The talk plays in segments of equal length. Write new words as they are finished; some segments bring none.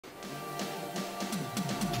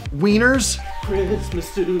Wieners. Christmas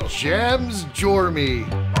soup. Jams Jormy.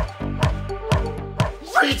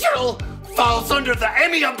 Rachel falls under the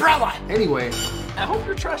Emmy umbrella. Anyway. I hope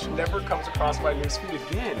your trash never comes across my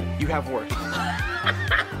newsfeed again. You have work.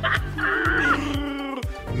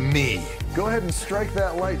 Me. Go ahead and strike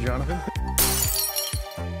that light, Jonathan.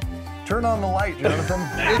 Turn on the light, Jonathan.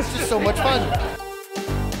 It's just so much fun.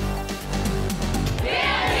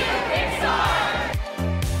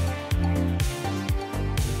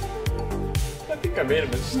 I think I made a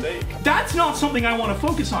mistake. That's not something I want to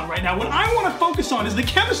focus on right now. What I want to focus on is the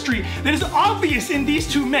chemistry that is obvious in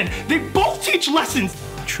these two men. They both teach lessons.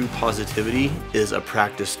 True positivity is a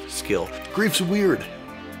practiced skill. Grief's weird.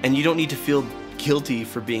 And you don't need to feel guilty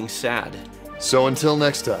for being sad. So until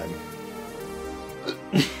next time.